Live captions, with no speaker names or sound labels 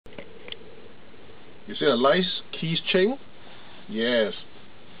You see a nice keychain? Yes.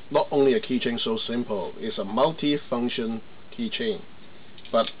 Not only a keychain so simple, it's a multi-function keychain.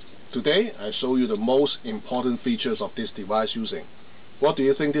 But today I show you the most important features of this device using. What do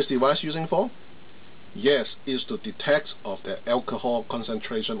you think this device using for? Yes, it's to detect of the alcohol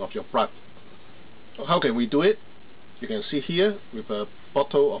concentration of your blood. How can we do it? You can see here with a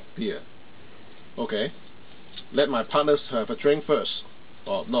bottle of beer. Okay, let my partners have a drink first.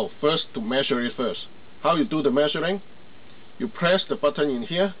 Oh no, first to measure it first. How you do the measuring? You press the button in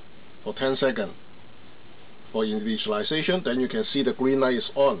here for 10 seconds. For visualization, then you can see the green light is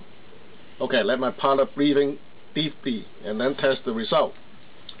on. Okay, let my partner breathing deeply and then test the result.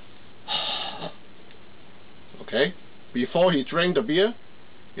 Okay, before he drank the beer,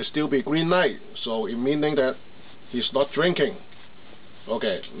 it still be green light, so it meaning that he's not drinking.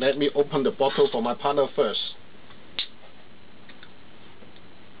 Okay, let me open the bottle for my partner first.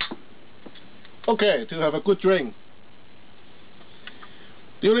 Okay, to have a good drink.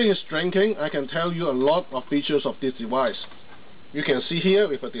 During his drinking, I can tell you a lot of features of this device. You can see here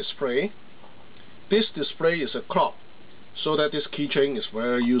with a display. This display is a clock, so that this keychain is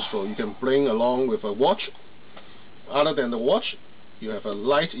very useful. You can bring along with a watch. Other than the watch, you have a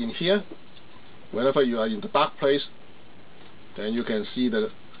light in here. Whenever you are in the dark place, then you can see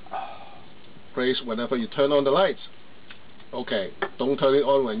the place whenever you turn on the lights. Okay, don't turn it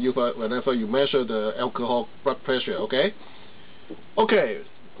on whenever you measure the alcohol blood pressure, okay? Okay,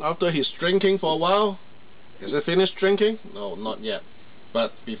 after he's drinking for a while, is he finished drinking? No, not yet.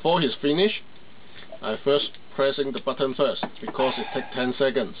 But before he's finished, I first pressing the button first, because it takes 10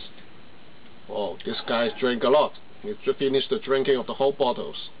 seconds. Oh, this guy's drank a lot. He finished the drinking of the whole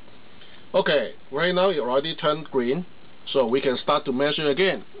bottles. Okay, right now it already turned green, so we can start to measure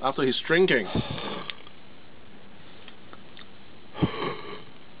again after he's drinking.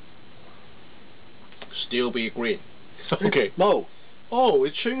 Still be green. Okay. No. Oh,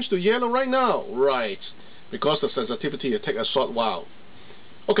 it changed to yellow right now. Right. Because the sensitivity it takes a short while.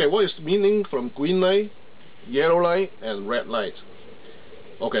 Okay, what is the meaning from green light, yellow light, and red light?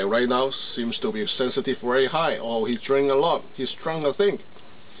 Okay, right now seems to be sensitive very high. Oh, he drank a lot. He's drunk, I think.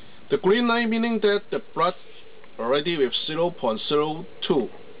 The green light meaning that the blood already with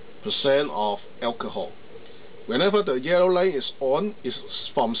 0.02% of alcohol. Whenever the yellow light is on, it's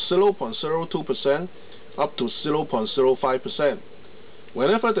from 0.02% up to 0.05%.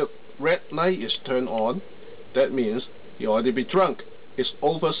 Whenever the red light is turned on, that means he already be drunk. It's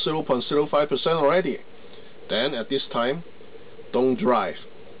over 0.05% already. Then at this time, don't drive.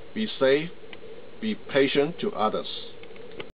 Be safe. Be patient to others.